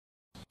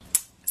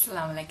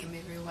Assalamu alaikum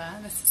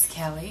everyone, this is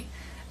Kelly.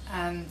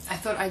 I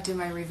thought I'd do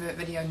my revert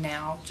video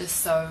now just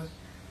so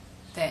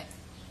that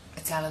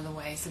it's out of the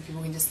way so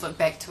people can just look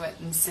back to it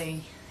and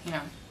see, you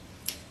know,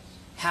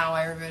 how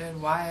I reverted,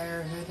 why I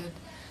reverted.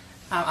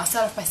 I'll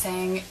start off by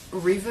saying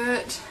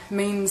revert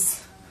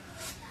means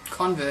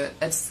convert.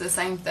 It's the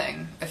same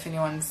thing if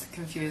anyone's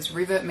confused.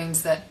 Revert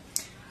means that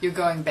you're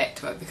going back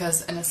to it,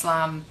 because in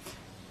Islam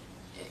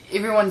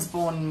everyone's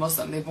born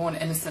Muslim, they're born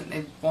innocent,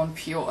 they're born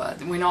pure.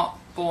 We're not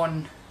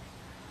born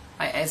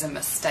as a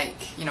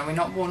mistake, you know, we're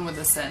not born with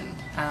a sin,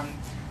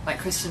 like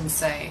Christians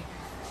say.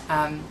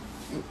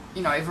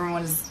 You know,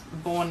 everyone is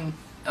born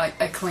like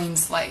a clean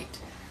slate.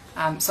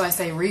 So I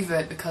say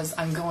revert because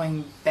I'm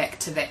going back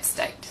to that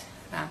state,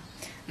 and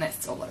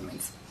that's all that it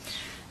means.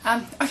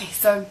 Okay,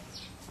 so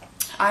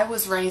I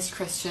was raised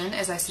Christian,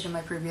 as I said in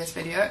my previous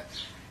video.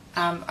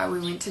 We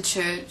went to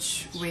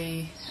church,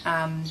 we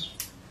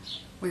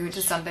went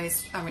to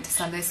Sundays. I went to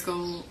Sunday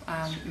school,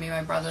 me and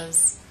my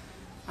brothers.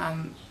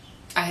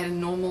 I had a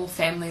normal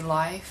family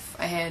life.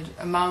 I had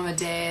a mum, a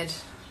dad,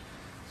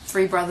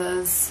 3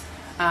 brothers,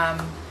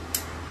 and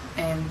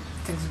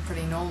things were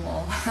pretty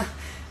normal.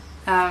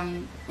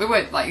 We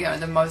weren't like, you know,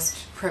 the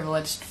most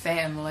privileged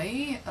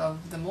family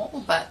of them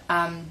all, but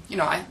you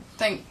know, I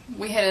think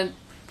we had a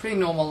pretty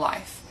normal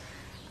life.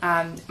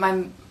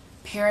 My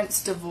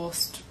parents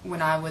divorced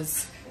when I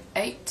was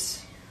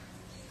 8,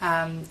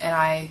 and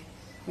I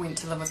went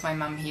to live with my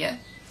mum here,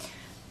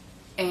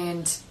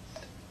 and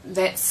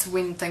that's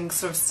when things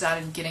sort of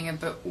started getting a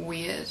bit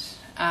weird.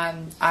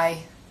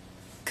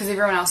 Because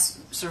everyone else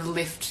sort of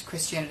left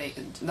Christianity,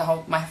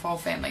 my whole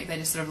family, they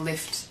just sort of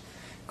left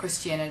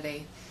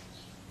Christianity,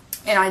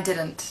 and I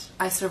didn't.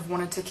 I sort of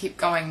wanted to keep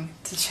going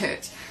to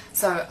church,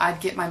 so I'd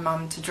get my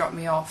mum to drop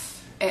me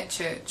off at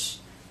church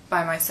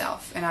by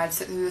myself, and I'd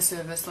sit through the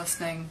service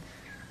listening,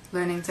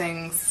 learning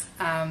things,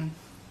 and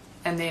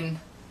then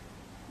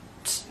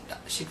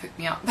she'd pick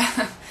me up.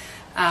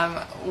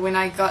 When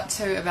I got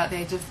to about the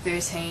age of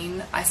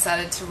 13, I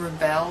started to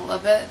rebel a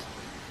bit,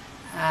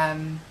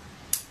 and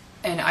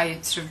I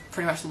sort of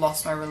pretty much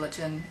lost my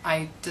religion.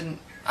 I'd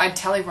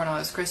tell everyone I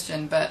was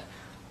Christian, but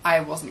I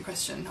wasn't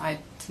Christian. I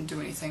didn't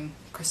do anything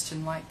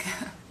Christian-like.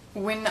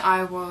 When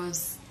I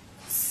was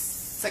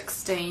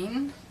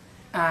 16,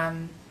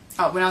 when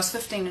I was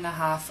 15 and a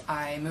half,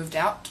 I moved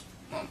out.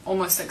 Well,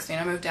 almost 16,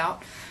 I moved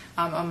out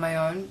on my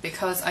own,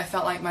 because I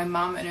felt like my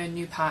mum and her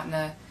new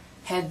partner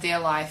had their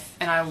life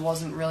and I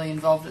wasn't really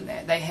involved in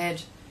that. They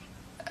had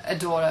a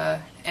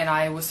daughter and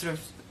I was sort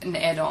of an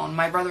add-on.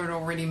 My brother had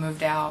already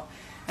moved out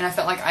and I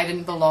felt like I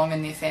didn't belong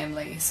in their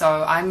family,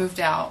 so I moved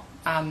out.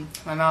 My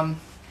mum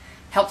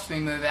helped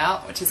me move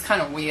out, which is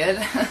kind of weird.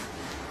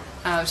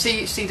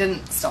 She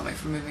didn't stop me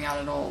from moving out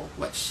at all,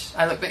 which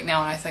I look back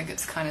now and I think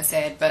it's kind of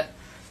sad, but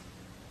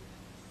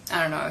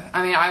I don't know.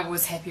 I mean, I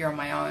was happier on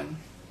my own,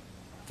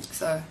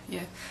 so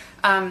yeah.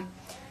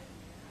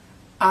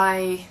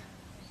 I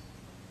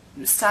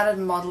started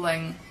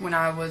modelling when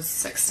I was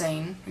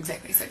 16,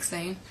 exactly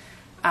 16,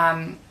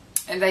 and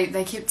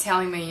they kept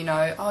telling me, you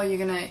know, oh, you're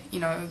gonna, you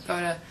know, go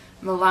to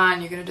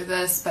Milan, you're gonna do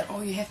this, but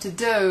all you have to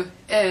do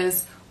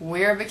is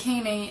wear a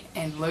bikini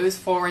and lose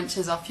 4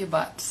 inches off your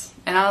butt.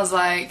 And I was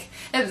like,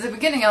 at the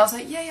beginning I was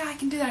like, yeah, I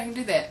can do that, I can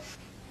do that.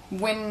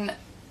 When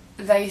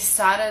they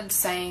started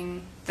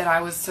saying that I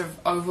was sort of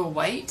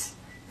overweight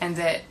and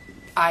that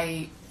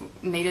I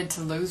needed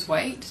to lose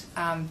weight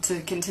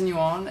to continue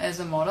on as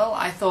a model,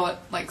 I thought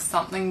like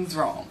something's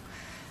wrong.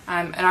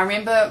 And I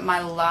remember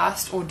my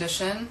last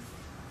audition,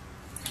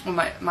 or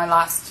my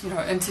last, you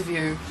know,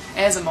 interview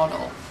as a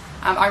model.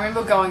 I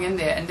remember going in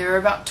there and there were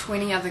about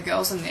 20 other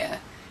girls in there,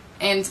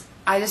 and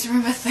I just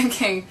remember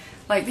thinking,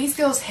 like, these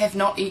girls have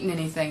not eaten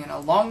anything in a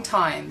long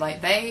time.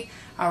 Like, they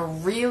are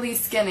really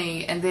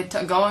skinny and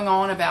they're going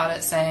on about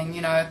it, saying,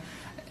 you know,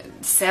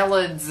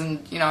 salads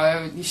and, you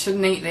know, you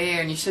shouldn't eat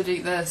there and you should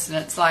eat this, and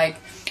it's like,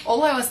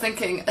 all I was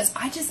thinking is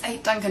I just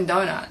ate Dunkin'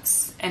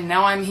 Donuts and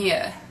now I'm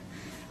here.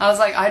 I was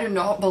like, I do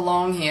not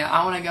belong here,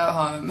 I want to go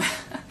home.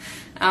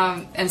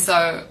 And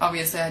so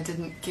obviously I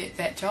didn't get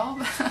that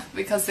job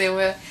because there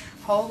were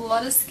a whole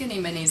lot of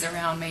skinny minis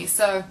around me,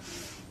 so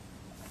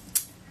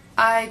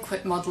I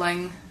quit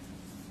modelling.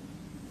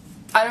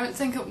 I don't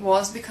think it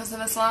was because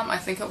of Islam. I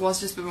think it was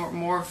just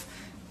more of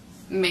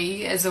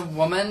me as a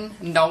woman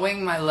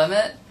knowing my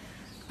limit,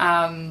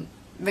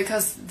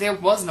 because there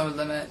was no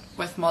limit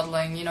with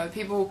modelling. You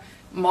know,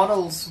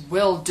 models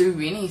will do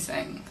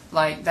anything.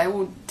 Like, they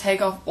will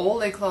take off all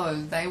their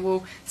clothes, they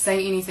will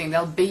say anything,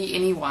 they'll be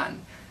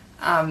anyone.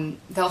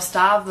 They'll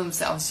starve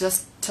themselves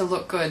just to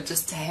look good,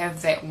 just to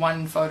have that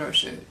one photo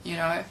shoot, you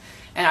know.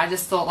 And I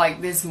just thought,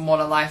 like, there's more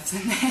to life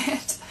than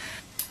that.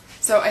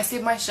 So I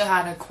said my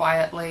shahada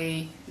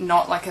quietly,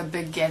 not like a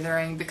big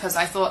gathering, because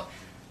I thought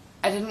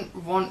I didn't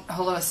want a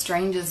whole lot of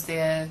strangers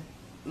there,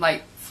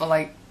 like, for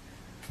like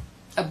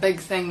a big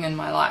thing in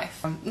my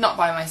life. Not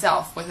by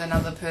myself, with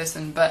another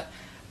person, but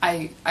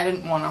I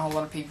didn't want a whole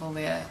lot of people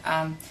there.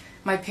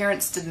 My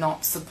parents did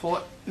not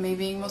support me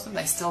being Muslim,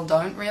 they still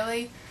don't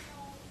really.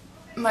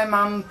 My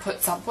mum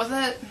puts up with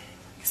it,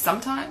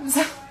 sometimes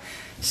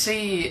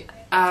she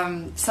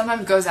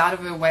sometimes goes out of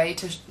her way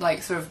to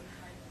like sort of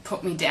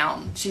put me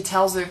down. She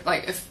tells her,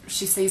 like, if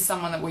she sees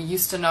someone that we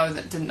used to know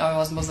that didn't know I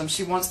was Muslim,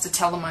 she wants to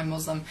tell them I'm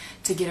Muslim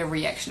to get a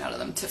reaction out of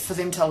them, for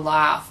them to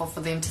laugh or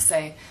for them to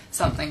say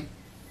something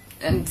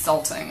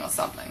insulting or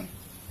something.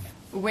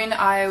 When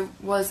I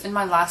was in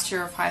my last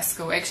year of high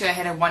school, actually I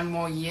had one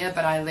more year,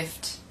 but I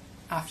left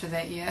after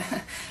that year,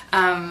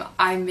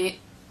 I met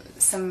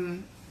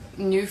some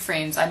new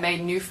friends. I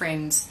made new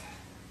friends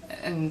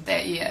in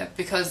that year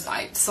because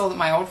I saw that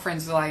my old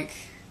friends were like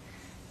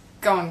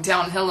going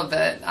downhill a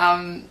bit.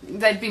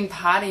 They'd been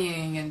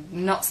partying and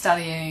not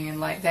studying and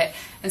like that,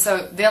 and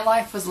so their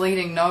life was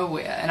leading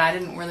nowhere, and I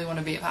didn't really want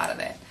to be a part of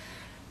that.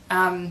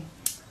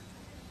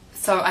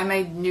 So I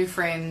made new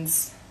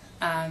friends.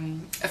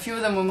 A few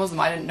of them were Muslim.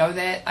 I didn't know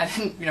that. I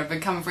didn't,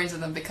 become friends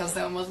with them because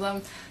they were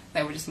Muslim.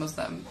 They were just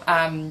Muslim.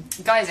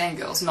 Guys and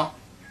girls, not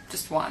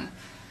just one.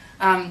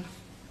 And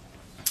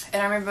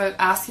I remember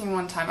asking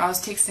one time, I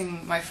was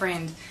texting my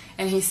friend,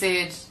 and he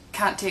said,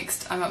 "Can't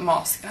text, I'm at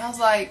mosque." And I was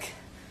like,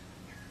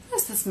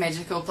 "Where's this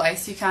magical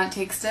place you can't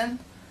text in?"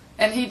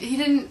 And he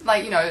didn't,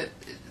 like,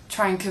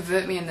 try and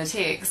convert me in the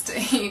text.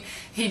 He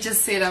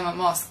just said, "I'm at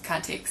mosque,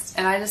 can't text."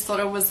 And I just thought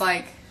it was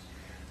like,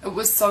 it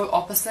was so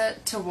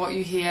opposite to what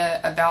you hear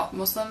about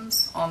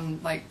Muslims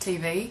on like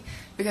TV,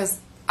 because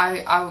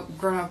I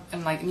grew up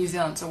in like New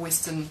Zealand, it's a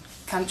Western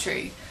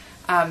country,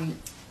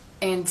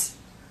 and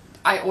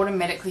I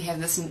automatically had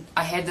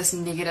this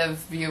negative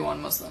view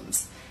on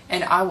Muslims,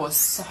 and I was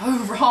so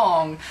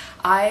wrong.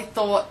 I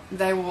thought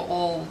they were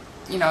all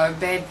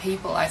bad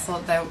people. I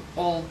thought they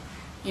all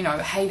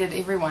hated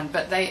everyone,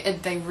 but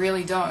they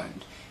really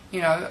don't,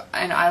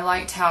 and I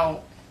liked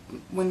how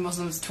when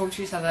Muslims talk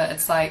to each other,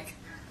 it's like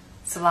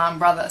salam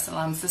brother,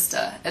 salam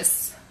sister.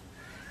 It's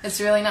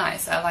really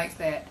nice. I like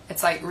that.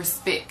 It's like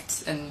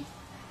respect in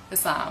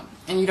Islam,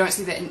 and you don't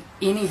see that in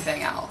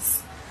anything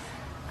else.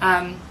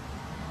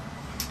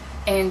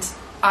 And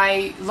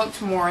I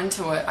looked more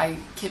into it. I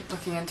kept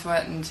looking into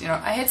it, and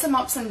I had some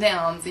ups and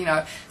downs.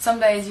 Some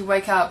days you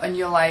wake up and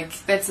you're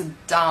like, that's a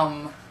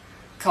dumb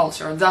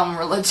culture, a dumb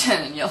religion,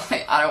 and you're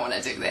like, I don't want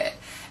to do that.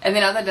 And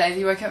then other days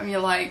you wake up and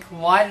you're like,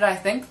 why did I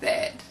think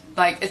that?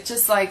 Like, it's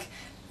just like,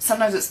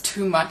 sometimes it's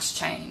too much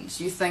change.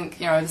 You think,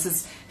 this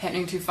is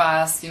happening too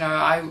fast,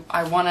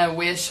 I want to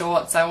wear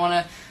shorts, I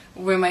want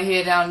to wear my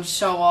hair down and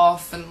show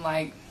off, and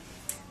like,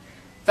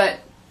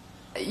 but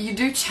you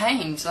do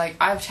change. Like,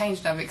 I've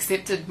changed, I've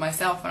accepted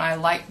myself, and I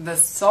like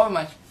this so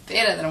much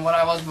better than what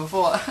I was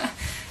before.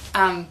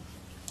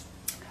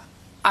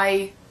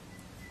 I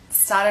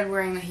started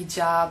wearing the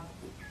hijab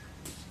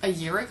a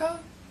year ago,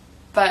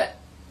 but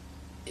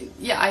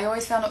yeah, I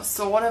always found it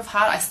sort of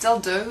hard. I still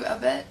do a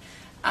bit.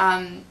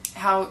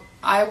 How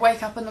I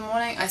wake up in the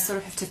morning, I sort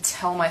of have to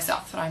tell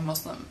myself that I'm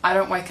Muslim. I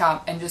don't wake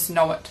up and just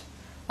know it.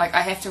 Like,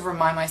 I have to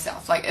remind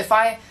myself. Like, if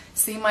I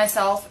see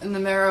myself in the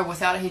mirror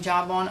without a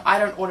hijab on, I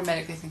don't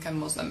automatically think I'm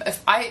Muslim.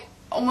 If I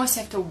almost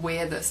have to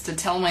wear this to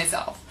tell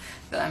myself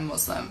that I'm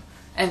Muslim.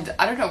 And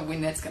I don't know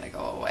when that's going to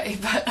go away,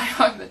 but I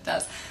hope it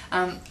does.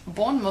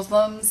 Born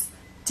Muslims,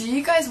 do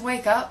you guys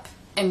wake up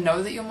and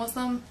know that you're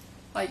Muslim?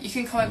 Like, you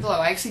can comment below.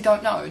 I actually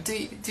don't know.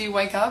 Do you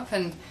wake up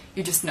and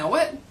you just know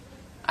it?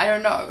 I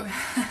don't know.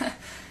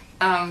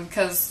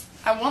 Because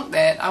I want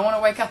that. I want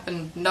to wake up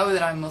and know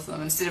that I'm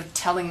Muslim instead of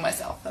telling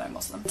myself that I'm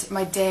Muslim.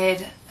 My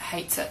dad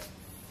hates it.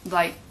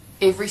 Like,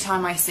 every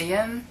time I see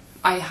him,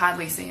 I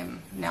hardly see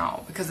him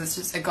now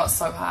because it got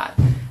so hard.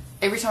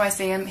 Every time I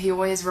see him, he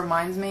always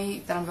reminds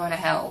me that I'm going to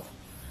hell.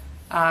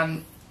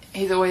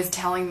 He's always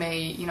telling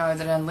me,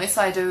 that unless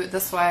I do it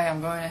this way,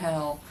 I'm going to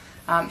hell.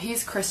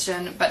 He's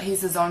Christian, but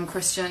he's his own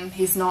Christian.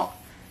 He's not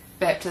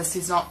Baptist.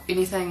 He's not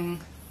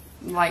anything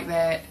like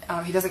that.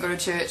 He doesn't go to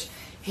church.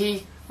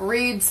 He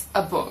reads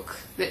a book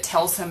that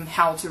tells him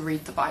how to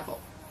read the Bible,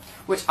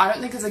 which I don't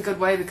think is a good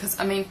way, because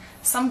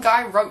some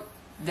guy wrote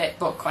that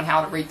book on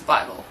how to read the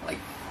Bible. Like,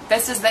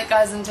 that's just that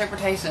guy's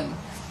interpretation,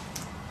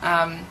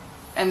 and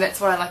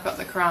that's what I like about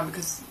the Quran,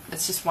 because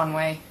it's just one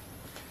way.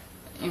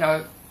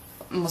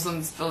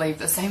 Muslims believe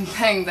the same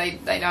thing.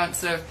 They don't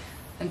sort of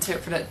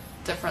interpret it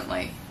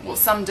differently. Well,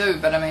 some do,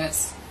 but I mean,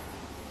 it's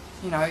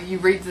you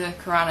read the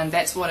Quran and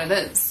that's what it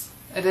is.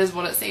 It is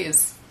what it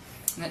says,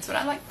 and that's what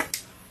I like.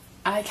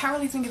 I can't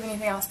really think of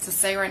anything else to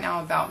say right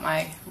now about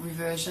my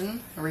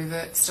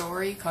convert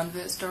story,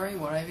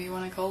 whatever you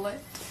want to call it.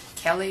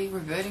 Kelly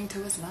reverting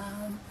to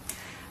Islam.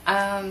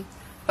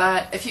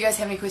 But if you guys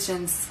have any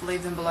questions,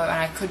 leave them below, and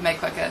I could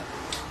make like a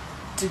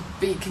to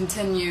be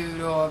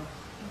continued or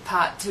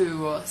part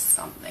 2 or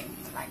something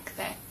like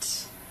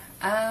that.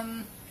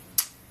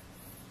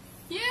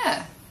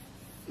 Yeah.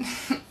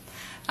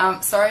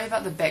 Sorry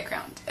about the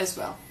background as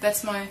well.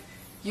 That's my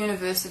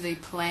university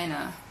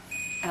planner,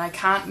 and I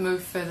can't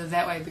move further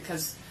that way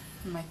because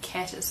my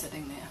cat is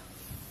sitting there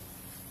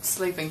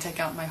sleeping,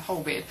 taking out my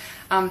whole bed.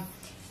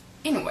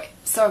 Anyway,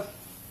 so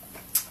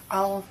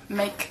I'll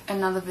make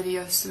another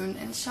video soon,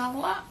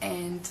 inshallah,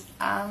 and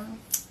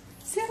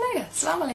see you later. Assalamu alaikum.